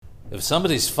If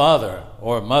somebody's father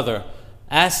or mother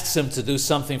asks him to do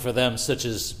something for them, such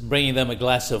as bringing them a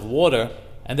glass of water,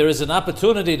 and there is an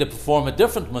opportunity to perform a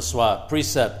different Miswah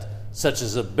precept, such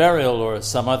as a burial or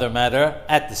some other matter,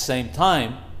 at the same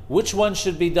time, which one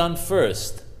should be done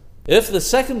first? If the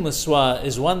second Miswah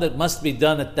is one that must be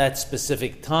done at that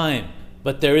specific time,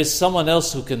 but there is someone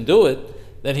else who can do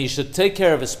it, then he should take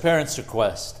care of his parents'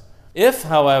 request. If,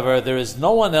 however, there is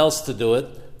no one else to do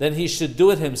it, then he should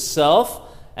do it himself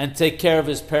and take care of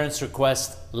his parents'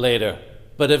 request later.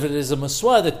 But if it is a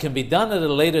Miswah that can be done at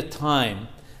a later time,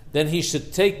 then he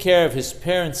should take care of his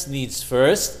parents' needs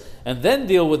first and then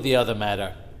deal with the other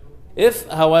matter. If,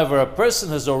 however, a person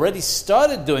has already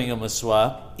started doing a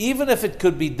Miswah, even if it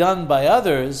could be done by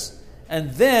others,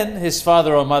 and then his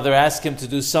father or mother ask him to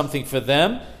do something for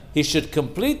them, he should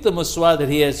complete the Miswah that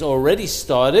he has already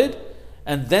started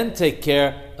and then take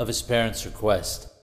care of his parents' request.